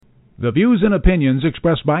The views and opinions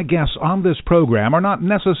expressed by guests on this program are not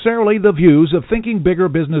necessarily the views of Thinking Bigger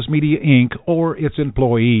Business Media, Inc. or its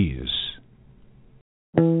employees.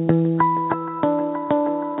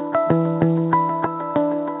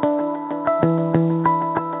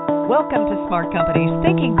 Welcome to Smart Company's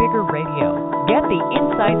Thinking Bigger Radio. Get the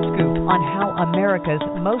inside scoop on how America's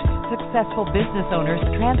most successful business owners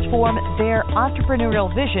transform their entrepreneurial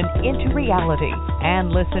vision into reality.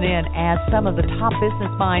 And listen in as some of the top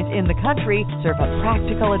business minds in the country serve up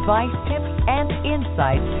practical advice, tips, and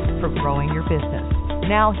insights for growing your business.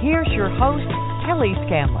 Now here's your host, Kelly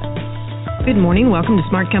Scanlon. Good morning. Welcome to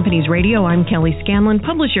Smart Companies Radio. I'm Kelly Scanlon,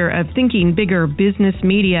 publisher of Thinking Bigger Business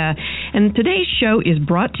Media. And today's show is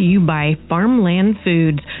brought to you by Farmland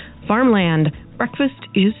Foods. Farmland, breakfast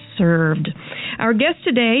is served. Our guest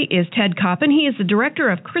today is Ted Coppin. He is the director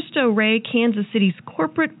of Cristo Rey, Kansas City's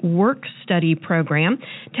corporate work study program.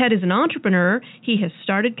 Ted is an entrepreneur. He has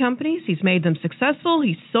started companies. He's made them successful.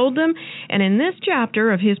 He's sold them. And in this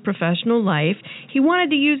chapter of his professional life, he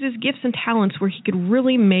wanted to use his gifts and talents where he could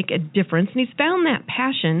really make a difference. And he's found that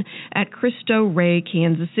passion at Cristo Rey,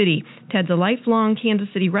 Kansas City. Ted's a lifelong Kansas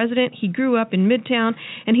City resident. He grew up in Midtown,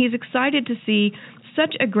 and he's excited to see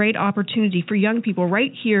such a great opportunity for young people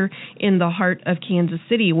right here in the heart of Kansas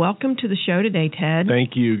City. Welcome to the show today, Ted.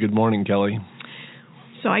 Thank you. Good morning, Kelly.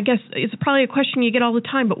 So I guess it's probably a question you get all the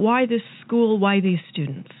time, but why this school? Why these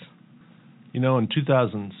students? You know, in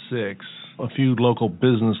 2006, a few local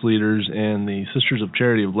business leaders and the Sisters of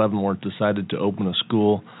Charity of Leavenworth decided to open a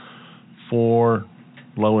school for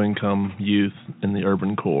low-income youth in the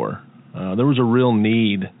urban core. There was a real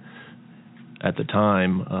need at the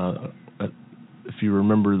time. If you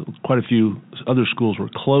remember, quite a few other schools were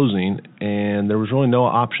closing, and there was really no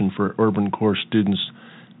option for urban core students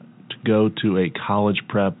to go to a college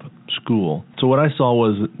prep school. So what I saw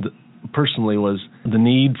was, personally, was the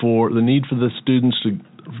need for the students to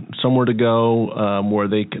somewhere to go where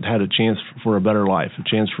they had a chance for a better life, a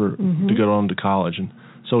chance for to go on to college. And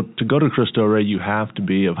so to go to Cristo Rey, you have to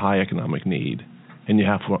be of high economic need, and you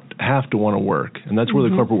have to want to work, and that's where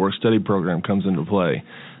the corporate work study program comes into play.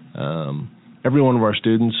 Every one of our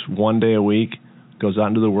students, one day a week, goes out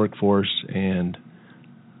into the workforce and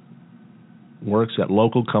works at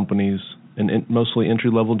local companies and mostly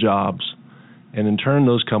entry-level jobs. And in turn,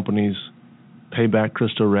 those companies pay back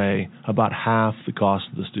Cristo Rey about half the cost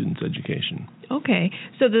of the student's education. Okay.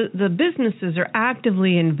 So the businesses are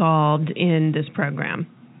actively involved in this program.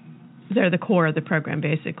 They're the core of the program,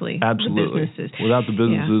 basically. Absolutely. The businesses. Without the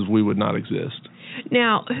businesses, we would not exist.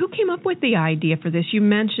 Now, who came up with the idea for this? You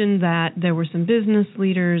mentioned that there were some business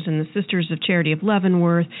leaders and the Sisters of Charity of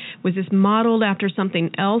Leavenworth. Was this modeled after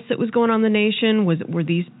something else that was going on in the nation? Were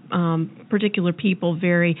these particular people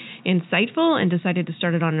very insightful and decided to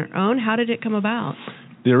start it on their own? How did it come about?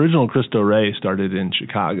 The original Cristo Rey started in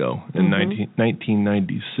Chicago in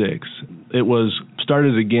 1996. It was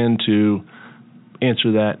started again to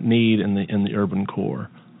answer that need in the urban core.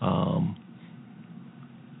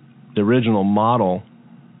 The original model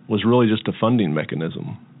was really just a funding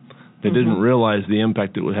mechanism. They didn't realize the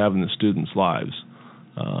impact it would have in the students' lives.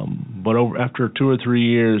 But after 2 or 3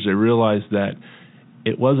 years, they realized that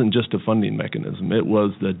it wasn't just a funding mechanism. It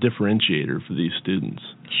was the differentiator for these students.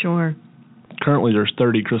 Sure. Currently, there's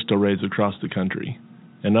 30 Cristo Reys across the country.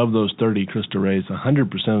 And of those 30 Cristo Reys, 100%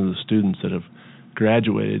 of the students that have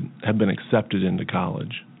graduated have been accepted into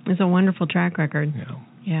college. It's a wonderful track record.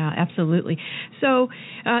 Yeah, absolutely. So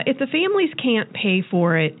if the families can't pay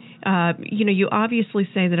for it, you obviously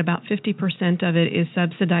say that about 50% of it is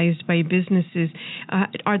subsidized by businesses.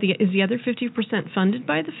 Is the other 50% funded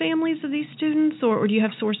by the families of these students, or do you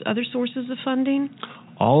have other sources of funding?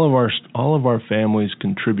 All of our families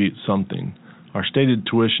contribute something. Our stated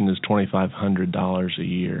tuition is $2,500 a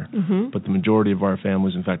year, but the majority of our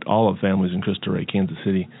families, in fact, all of families in Cristo Rey, Kansas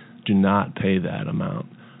City, do not pay that amount.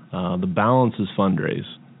 The balance is fundraise.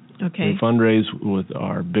 Okay. We fundraise with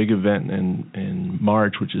our big event in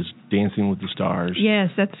March, which is Dancing with the Stars.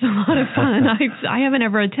 Yes, that's a lot of fun. I haven't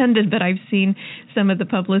ever attended, but I've seen some of the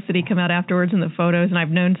publicity come out afterwards and the photos, and I've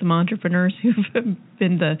known some entrepreneurs who've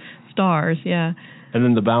been the stars. Yeah. And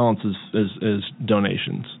then the balance is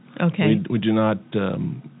donations. Okay. We do not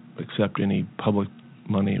accept any public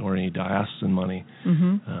money or any diocesan money,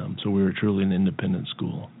 so we were truly an independent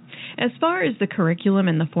school. As far as the curriculum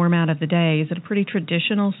and the format of the day, is it a pretty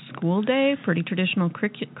traditional school day, pretty traditional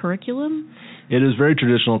curriculum? It is very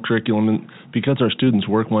traditional curriculum, and because our students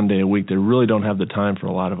work one day a week, they really don't have the time for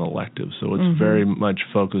a lot of electives, so it's very much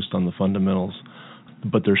focused on the fundamentals.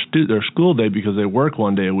 But their school day, because they work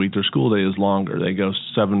one day a week, their school day is longer. They go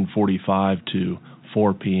 7:45 to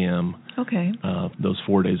 4 p.m. Okay. Those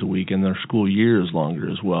 4 days a week, and their school year is longer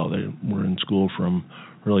as well. They were in school from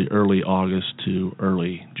really early August to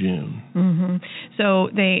early June. Mm-hmm. So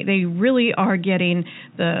they really are getting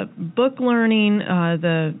the book learning,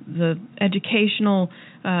 the educational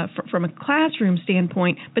from a classroom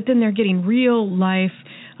standpoint, but then they're getting real life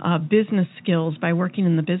business skills by working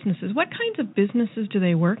in the businesses. What kinds of businesses do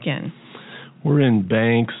they work in? We're in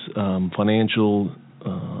banks, financial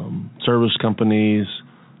service companies,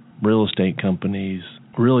 real estate companies,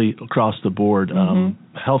 really across the board.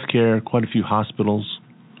 Healthcare, quite a few hospitals.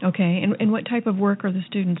 Okay, and what type of work are the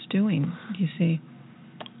students doing, do you see?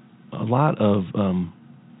 A lot of,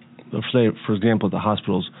 say, for example, at the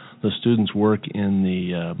hospitals, the students work in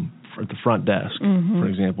at the front desk, for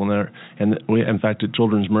example. In fact, at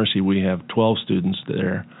Children's Mercy, we have 12 students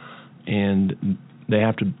there, and they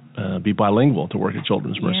have to be bilingual to work at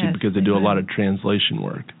Children's Mercy because they do a lot of translation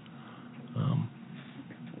work.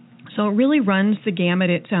 So it really runs the gamut,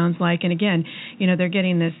 it sounds like. And again, they're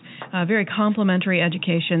getting this very complementary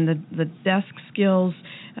education, the desk skills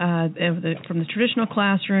from the traditional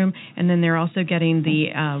classroom, and then they're also getting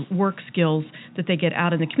the work skills that they get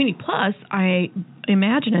out in the community. Plus, I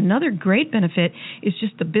imagine another great benefit is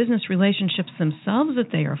just the business relationships themselves that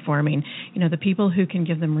they are forming. The people who can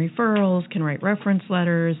give them referrals, can write reference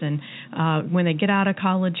letters, and when they get out of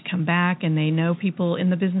college, come back and they know people in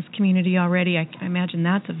the business community already. I imagine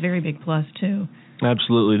that's a very big plus, too.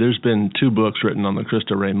 Absolutely. There's been 2 books written on the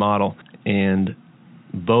Cristo Rey model, and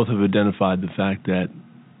both have identified the fact that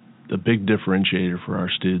the big differentiator for our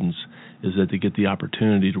students is that they get the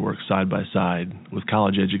opportunity to work side by side with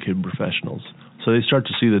college-educated professionals. So they start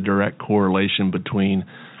to see the direct correlation between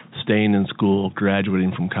staying in school,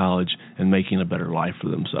 graduating from college, and making a better life for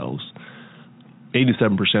themselves.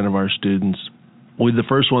 87% of our students will be the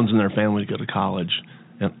first ones in their family to go to college,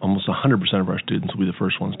 and almost 100% of our students will be the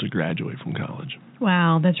first ones to graduate from college.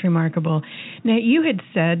 Wow, that's remarkable. Now, you had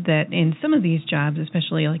said that in some of these jobs,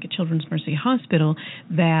 especially like at Children's Mercy Hospital,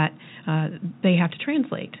 that they have to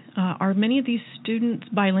translate. Are many of these students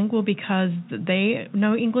bilingual because they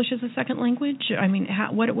know English as a second language? I mean,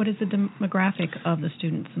 what is the demographic of the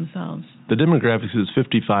students themselves? The demographics is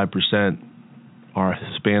 55% are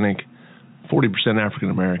Hispanic, 40%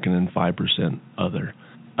 African American, and 5% other.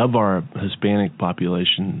 Of our Hispanic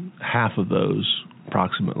population, half of those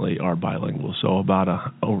approximately are bilingual, so about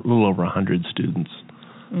a little over 100 students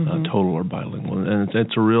total are bilingual, and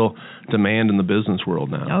it's a real demand in the business world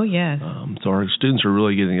now. Oh, yes. So our students are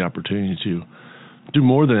really getting the opportunity to do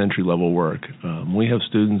more than entry-level work. We have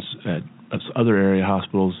students at other area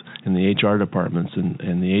hospitals in the HR departments,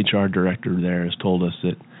 and the HR director there has told us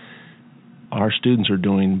that our students are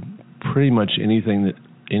doing pretty much anything that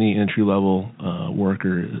any entry-level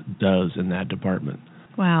worker does in that department.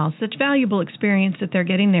 Wow, such valuable experience that they're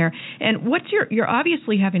getting there. And you're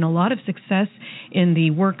obviously having a lot of success in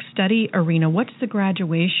the work-study arena. What's the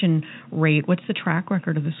graduation rate? What's the track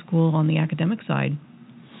record of the school on the academic side?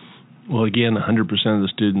 Well, again, 100% of the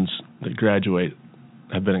students that graduate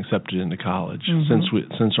have been accepted into college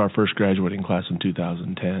since our first graduating class in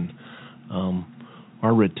 2010.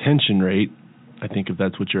 Our retention rate, I think if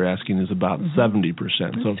that's what you're asking, is about 70%.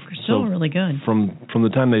 That's still really good. From the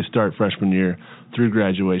time they start freshman year through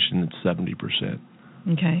graduation, it's 70%.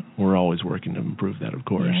 Okay. We're always working to improve that, of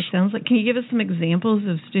course. Yeah, it sounds like. Can you give us some examples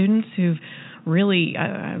of students who've really,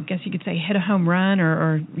 I guess you could say, hit a home run,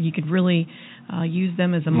 or you could really use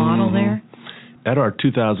them as a model there? At our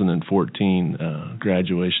 2014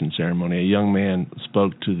 graduation ceremony, a young man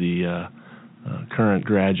spoke to the current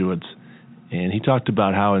graduates, and he talked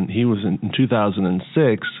about how he was in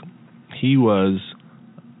 2006, he was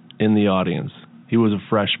in the audience. He was a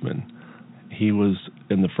freshman. He was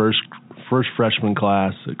in the first freshman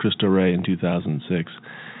class at Cristo Rey in 2006,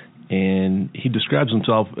 and he describes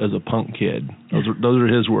himself as a punk kid. Those are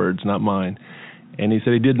his words, not mine. And he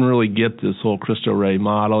said he didn't really get this whole Cristo Rey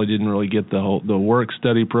model. He didn't really get the work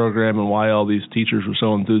study program and why all these teachers were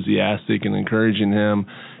so enthusiastic and encouraging him.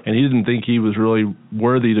 And he didn't think he was really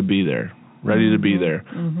worthy to be there, ready to be there.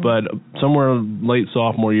 But somewhere late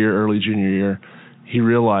sophomore year, early junior year, he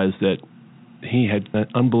realized that he had an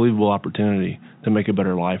unbelievable opportunity to make a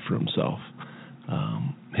better life for himself.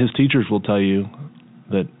 His teachers will tell you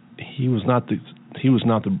that he was not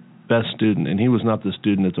the best student, and he was not the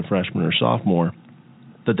student as a freshman or sophomore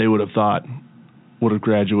that they would have thought would have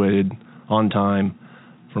graduated on time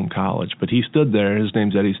from college. But he stood there. His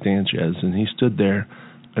name's Eddie Sanchez, and he stood there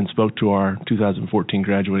and spoke to our 2014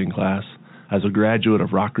 graduating class as a graduate of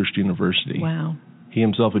Rockhurst University. Wow. He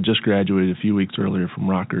himself had just graduated a few weeks earlier from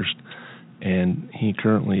Rockhurst, and he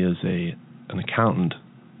currently is an accountant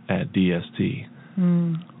at DST.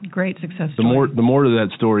 Great success story. The more to that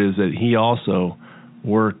story is that he also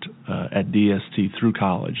worked at DST through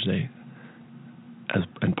college,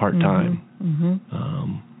 and part-time.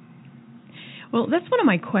 Well, that's one of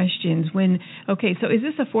my questions. So is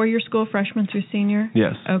this a 4-year school, freshman through senior?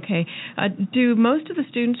 Yes. Okay. Do most of the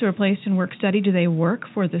students who are placed in work-study, do they work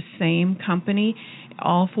for the same company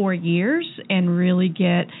all 4 years and really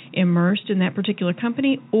get immersed in that particular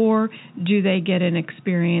company, or do they get an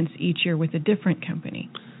experience each year with a different company?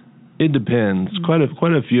 It depends. Quite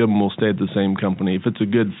a few of them will stay at the same company. If it's a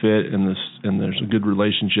good fit and there's a good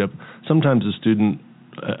relationship, sometimes the student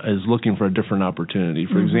is looking for a different opportunity.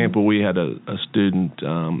 For example, we had a student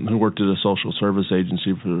who worked at a social service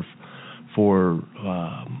agency for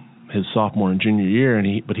his sophomore and junior year,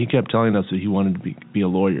 but he kept telling us that he wanted to be a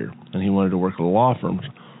lawyer and he wanted to work at a law firm.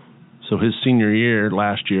 So his senior year,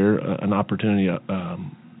 last year, an opportunity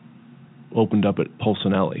opened up at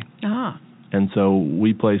Polsinelli. And so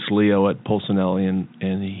we placed Leo at Polsinelli, and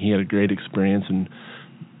he had a great experience and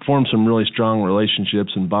formed some really strong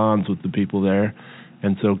relationships and bonds with the people there.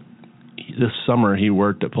 And so this summer he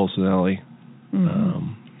worked at Polsinelli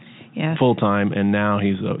full time, and now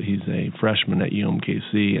he's a freshman at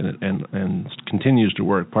UMKC and continues to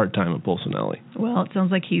work part time at Polsinelli. Well, it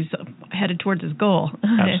sounds like he's headed towards his goal.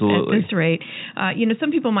 Absolutely. At this rate. Some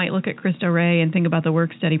people might look at Cristo Rey and think about the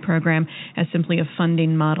work-study program as simply a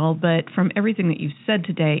funding model, but from everything that you've said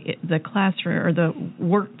today, the classroom or the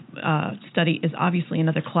work study is obviously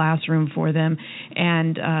another classroom for them,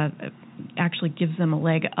 and actually gives them a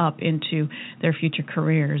leg up into their future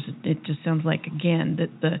careers. It just sounds like, again, that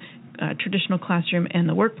the traditional classroom and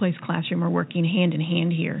the workplace classroom are working hand in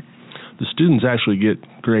hand here. The students actually get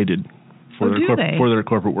graded for their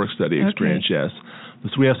corporate work study experience. Okay. Yes,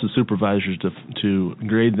 so we ask the supervisors to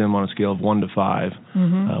grade them on a scale of 1 to 5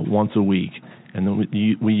 once a week, and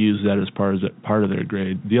then we use that as part of their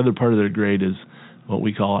grade. The other part of their grade is what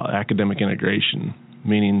we call academic integration,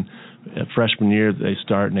 meaning freshman year they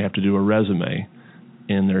start and they have to do a resume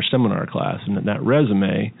in their seminar class, and that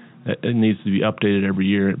resume it needs to be updated every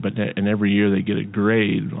year, and every year they get a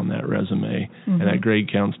grade on that resume, and that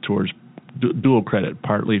grade counts towards dual credit,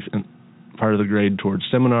 part of the grade towards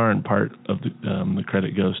seminar and part of the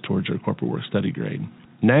credit goes towards their corporate work study grade.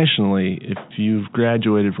 Nationally, if you've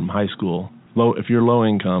graduated from high school, if you're low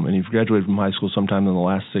income and you've graduated from high school sometime in the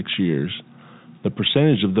last 6 years, the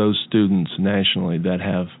percentage of those students nationally that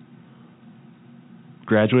have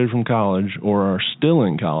graduated from college or are still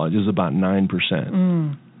in college is about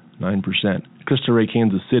 9%. 9%. Cristo Rey,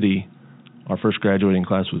 Kansas City, our first graduating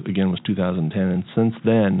class was 2010, and since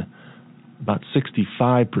then, about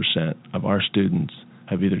 65% of our students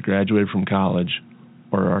have either graduated from college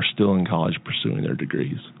or are still in college pursuing their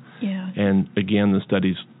degrees. Yeah. And again, the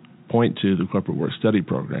studies point to the corporate work study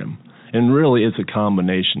program. And really, it's a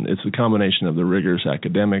combination. It's a combination of the rigorous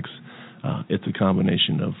academics. It's a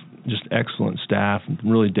combination of just excellent staff,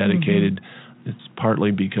 really dedicated. It's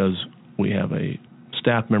partly because we have a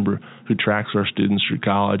staff member who tracks our students through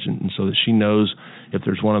college, and so that she knows if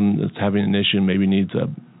there's one of them that's having an issue and maybe needs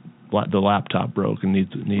the laptop broke and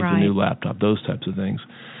needs a new laptop, those types of things.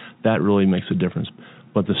 That really makes a difference.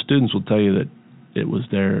 But the students will tell you that it was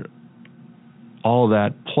all of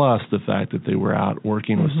that plus the fact that they were out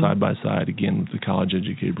working with side by side again with the college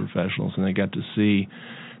educated professionals, and they got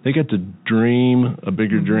to dream a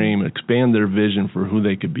bigger dream, expand their vision for who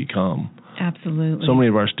they could become. Absolutely. So many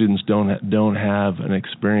of our students don't have an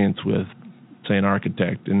experience with, say, an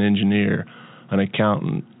architect, an engineer, an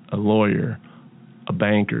accountant, a lawyer, a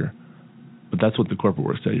banker, but that's what the corporate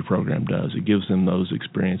work study program does. It gives them those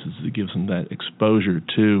experiences. It gives them that exposure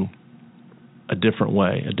to a different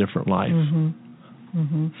way, a different life.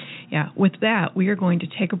 Yeah. With that, we are going to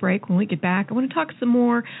take a break. When we get back, I want to talk some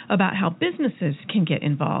more about how businesses can get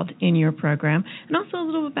involved in your program, and also a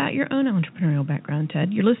little about your own entrepreneurial background,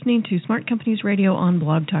 Ted. You're listening to Smart Companies Radio on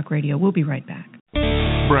Blog Talk Radio. We'll be right back.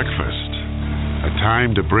 Breakfast. A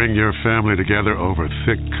time to bring your family together over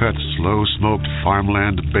thick-cut, slow-smoked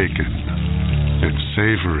farmland bacon and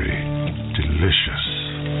savory, delicious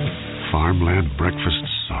farmland breakfast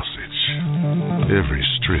sausage. Every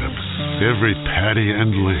strip, every patty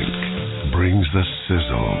and link brings the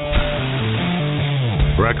sizzle.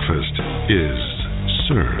 Breakfast is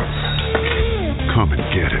served. Come and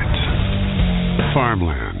get it.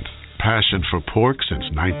 Farmland. Passion for pork since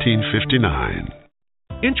 1959.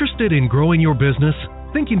 Interested in growing your business?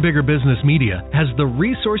 Thinking Bigger Business Media has the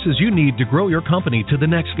resources you need to grow your company to the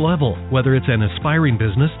next level, whether it's an aspiring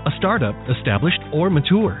business, a startup, established, or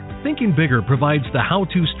mature. Thinking Bigger provides the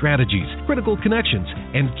how-to strategies, critical connections,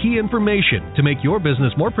 and key information to make your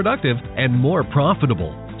business more productive and more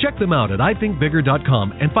profitable. Check them out at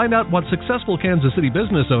ithinkbigger.com and find out what successful Kansas City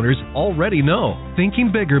business owners already know. Thinking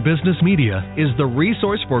Bigger Business Media is the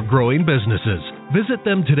resource for growing businesses. Visit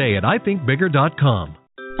them today at ithinkbigger.com.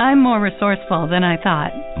 I'm more resourceful than I thought.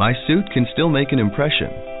 My suit can still make an impression.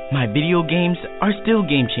 My video games are still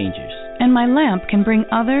game changers. And my lamp can bring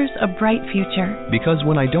others a bright future. Because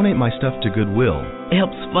when I donate my stuff to Goodwill, it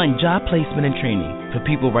helps fund job placement and training for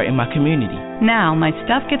people right in my community. Now my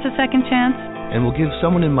stuff gets a second chance. And will give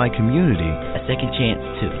someone in my community a second chance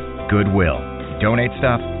too. Goodwill. Donate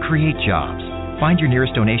stuff, create jobs. Find your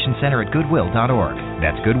nearest donation center at goodwill.org.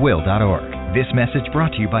 That's goodwill.org. This message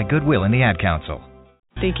brought to you by Goodwill and the Ad Council.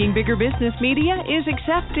 Thinking Bigger Business Media is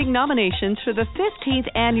accepting nominations for the 15th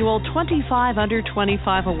Annual 25 Under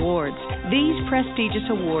 25 Awards. These prestigious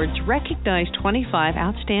awards recognize 25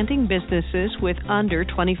 outstanding businesses with under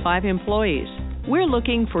 25 employees. We're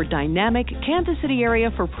looking for dynamic Kansas City area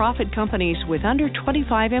for-profit companies with under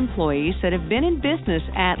 25 employees that have been in business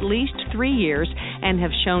at least 3 years and have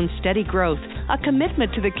shown steady growth, a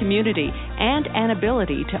commitment to the community, and an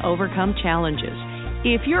ability to overcome challenges.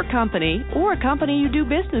 If your company or a company you do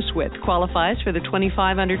business with qualifies for the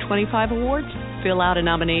 25 Under 25 Awards, fill out a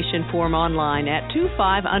nomination form online at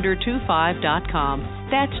 25under25.com.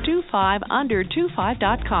 That's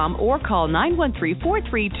 25under25.com or call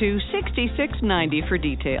 913-432-6690 for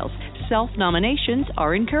details. Self-nominations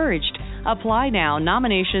are encouraged. Apply now.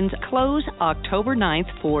 Nominations close October 9th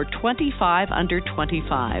for 25 Under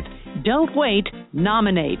 25. Don't wait.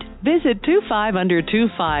 Nominate. Visit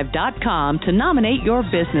 25under25.com to nominate your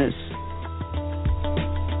business.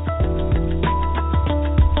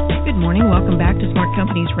 Good morning. Welcome back to Smart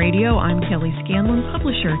Companies Radio. I'm Kelly Scanlon,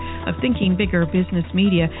 publisher of Thinking Bigger Business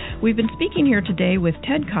Media. We've been speaking here today with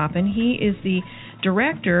Ted Coppin. He is the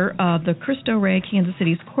director of the Cristo Rey Kansas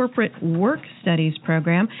City's Corporate Work Studies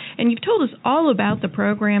program. And you've told us all about the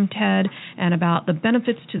program, Ted, and about the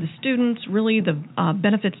benefits to the students, really the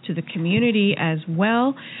benefits to the community as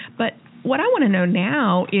well. But what I want to know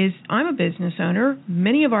now is, I'm a business owner.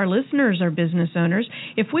 Many of our listeners are business owners.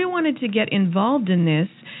 If we wanted to get involved in this,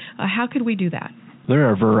 how could we do that? There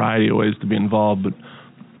are a variety of ways to be involved, but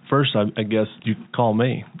first, I guess you call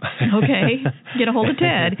me. Okay. Get a hold of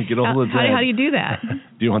Ted. Get a hold of Ted. How do you do that?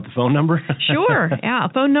 Do you want the phone number? Sure. Yeah.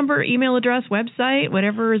 Phone number, email address, website,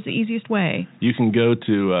 whatever is the easiest way. You can go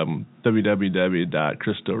to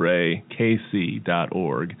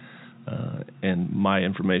www.cristoreykc.org, and my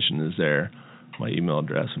information is there. My email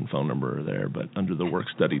address and phone number are there, but under the Work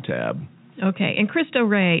Study tab. Okay. And Cristo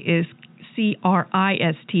Rey is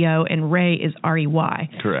Cristo, and Rey is Rey.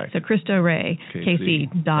 Correct. So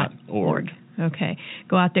CristoReyKC.org. Okay.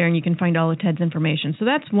 Go out there and you can find all of Ted's information. So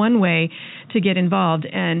that's one way to get involved.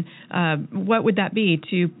 And what would that be?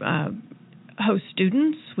 To host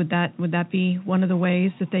students? Would that be one of the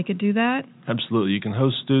ways that they could do that? Absolutely. You can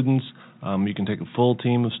host students. You can take a full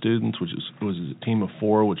team of students, which was a team of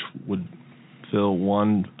 4, which would fill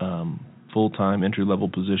one full-time entry-level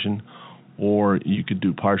position. Or you could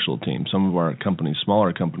do partial teams. Some of our companies,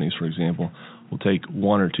 smaller companies, for example, will take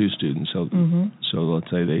 1 or 2 students. So let's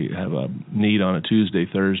say they have a need on a Tuesday,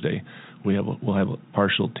 Thursday. We'll have a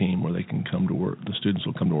partial team where they can come to work. The students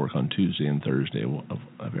will come to work on Tuesday and Thursday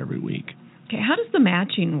of every week. Okay. How does the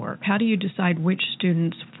matching work? How do you decide which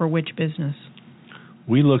students for which business?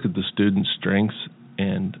 We look at the students' strengths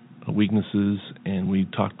and weaknesses, and we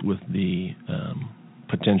talked with the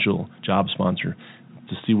potential job sponsor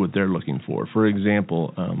to see what they're looking for. For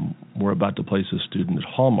example, we're about to place a student at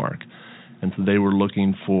Hallmark, and so they were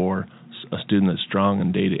looking for a student that's strong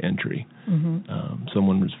in data entry,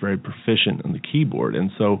 someone who's very proficient in the keyboard.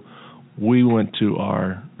 And so we went to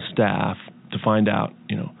our staff to find out,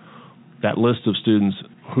 that list of students,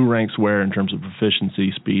 who ranks where in terms of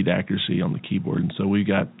proficiency, speed, accuracy on the keyboard. And so we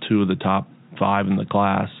got 2 of the top 5 in the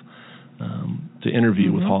class to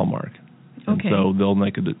interview with Hallmark. And so they'll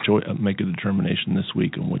make a determination this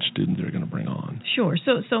week on which student they're going to bring on. Sure.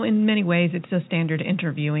 So in many ways, it's a standard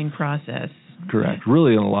interviewing process. Correct.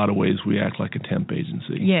 Really, in a lot of ways, we act like a temp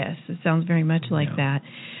agency. Yes, it sounds very much like that.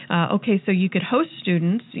 Okay, so you could host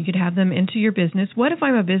students. You could have them into your business. What if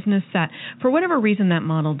I'm a business that, for whatever reason, that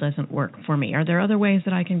model doesn't work for me? Are there other ways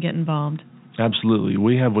that I can get involved? Absolutely.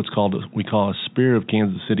 We have we call a Spirit of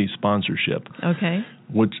Kansas City sponsorship. Okay.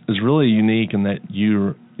 Which is really unique in that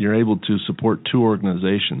you're able to support 2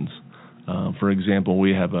 organizations. For example,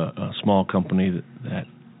 we have a small company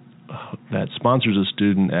that sponsors a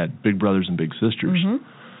student at Big Brothers and Big Sisters.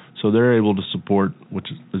 So they're able to support,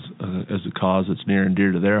 which is a cause that's near and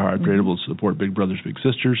dear to their heart. They're able to support Big Brothers Big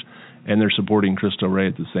Sisters, and they're supporting Cristo Rey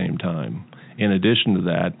at the same time. In addition to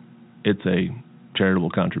that, it's a charitable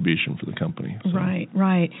contribution for the company. So. Right.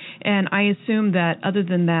 And I assume that other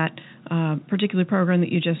than that particular program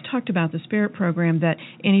that you just talked about, the Spirit program, that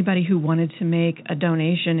anybody who wanted to make a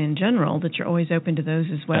donation in general, that you're always open to those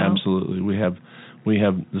as well? Absolutely. We have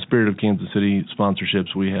the Spirit of Kansas City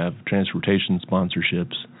sponsorships. We have transportation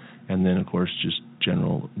sponsorships, and then, of course, just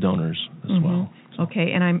general donors as well. So.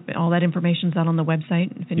 Okay, and all that information's out on the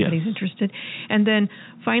website if anybody's interested. And then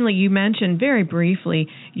finally, you mentioned very briefly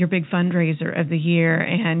your big fundraiser of the year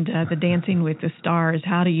and the Dancing with the Stars.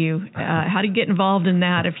 How do you get involved in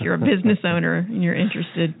that if you're a business owner and you're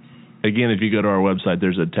interested? Again, if you go to our website,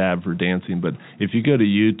 there's a tab for dancing. But if you go to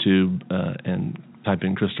YouTube and type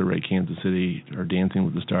in Cristo Rey Kansas City or Dancing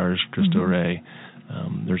with the Stars, Cristo Rey,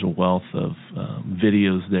 there's a wealth of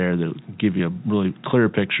videos there that give you a really clear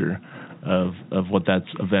picture of what that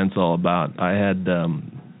event's all about. I had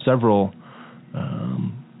several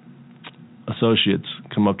associates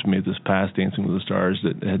come up to me at this past Dancing with the Stars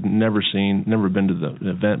that had never been to the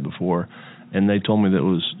event before, and they told me that it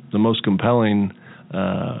was the most compelling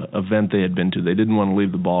event they had been to. They didn't want to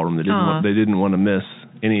leave the ballroom. They didn't want to miss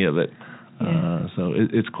any of it. So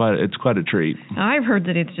it's quite a treat. I've heard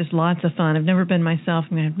that it's just lots of fun. I've never been myself.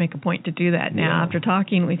 I'm going to make a point to do that now after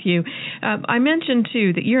talking with you. I mentioned,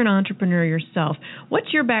 too, that you're an entrepreneur yourself.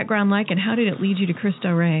 What's your background like, and how did it lead you to Cristo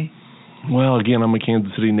Rey? Well, again, I'm a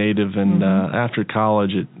Kansas City native, and after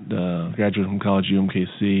college, graduated from college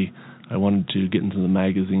UMKC, I wanted to get into the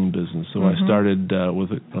magazine business. So I started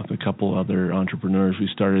with a couple other entrepreneurs. We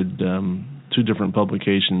started 2 different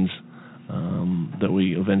publications that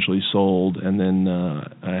we eventually sold, and then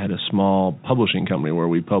I had a small publishing company where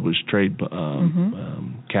we published trade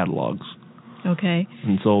catalogs. Okay.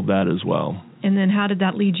 And sold that as well. And then how did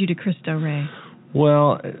that lead you to Cristo Rey?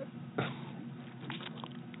 Well,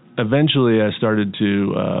 eventually I started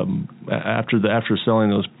to, after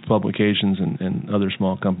selling those publications and other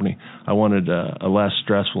small company, I wanted a less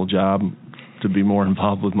stressful job, to be more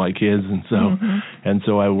involved with my kids, and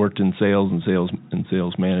so I worked in sales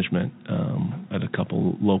management at a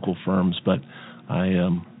couple local firms. But I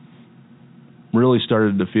really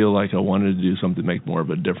started to feel like I wanted to do something to make more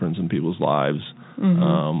of a difference in people's lives.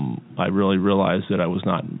 I really realized that I was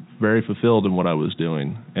not very fulfilled in what I was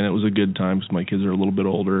doing, and it was a good time because my kids are a little bit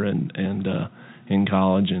older and in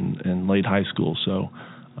college and late high school, so.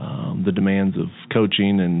 The demands of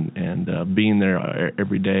coaching and being there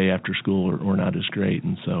every day after school were not as great,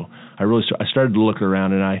 and so I started to look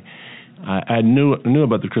around, and I knew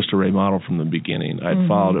about the Cristo Rey model from the beginning. I'd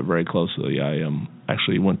followed it very closely. I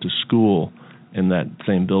actually went to school in that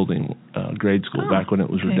same building, grade school, back when it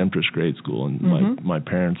was Redemptorist Grade School, and my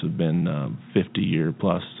parents have been 50-year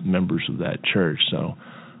plus members of that church, so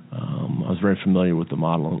I was very familiar with the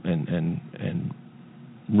model and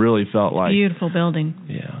really felt like beautiful building.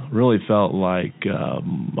 Yeah, really felt like I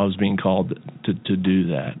was being called to do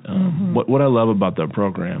that. What I love about that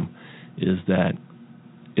program is that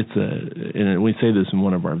and we say this in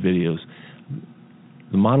one of our videos,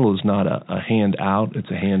 the model is not a hand out, it's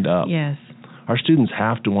a hand up. Yes. Our students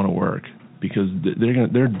have to want to work because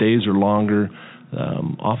their days are longer.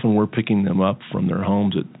 Often we're picking them up from their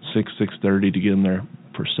homes at 6:30 to get them there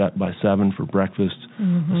by 7 for breakfast,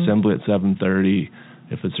 assembly at 7:30.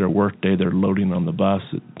 If it's their work day, they're loading on the bus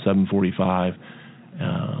at 7:45,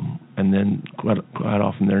 and then quite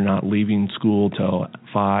often they're not leaving school till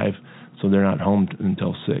 5, so they're not home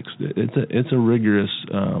until 6. It's a rigorous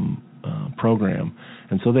program,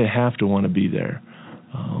 and so they have to want to be there.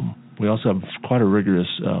 We also have quite a rigorous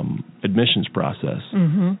admissions process.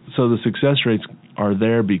 So the success rates are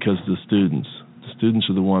there because the students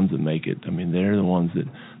are the ones that make it. I mean, they're the ones that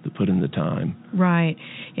put in the time. Right.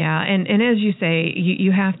 Yeah. And as you say,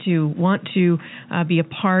 you have to want to be a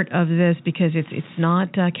part of this because it's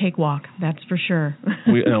not a cakewalk. That's for sure.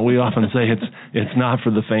 We often say it's not for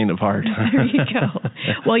the faint of heart. There you go.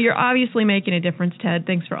 Well, you're obviously making a difference, Ted.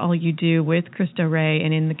 Thanks for all you do with Cristo Rey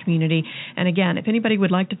and in the community. And again, if anybody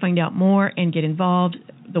would like to find out more and get involved,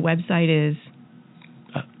 the website is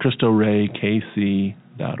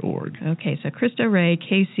CristoReyKC.org. Okay, so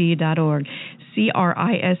CristoReyKC.org,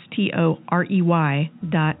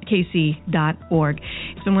 CristoRey.KC.org.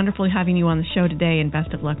 It's been wonderful having you on the show today, and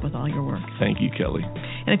best of luck with all your work. Thank you, Kelly.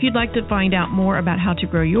 And if you'd like to find out more about how to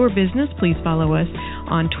grow your business, please follow us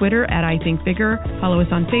on Twitter at iThinkBigger, follow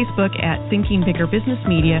us on Facebook at Thinking Bigger Business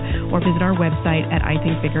Media, or visit our website at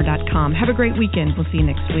ithinkbigger.com. Have a great weekend. We'll see you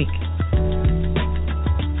next week.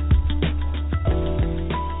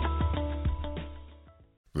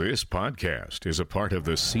 This podcast is a part of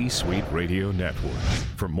the C-Suite Radio Network.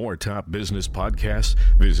 For more top business podcasts,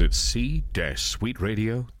 visit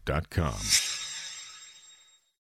c-suiteradio.com.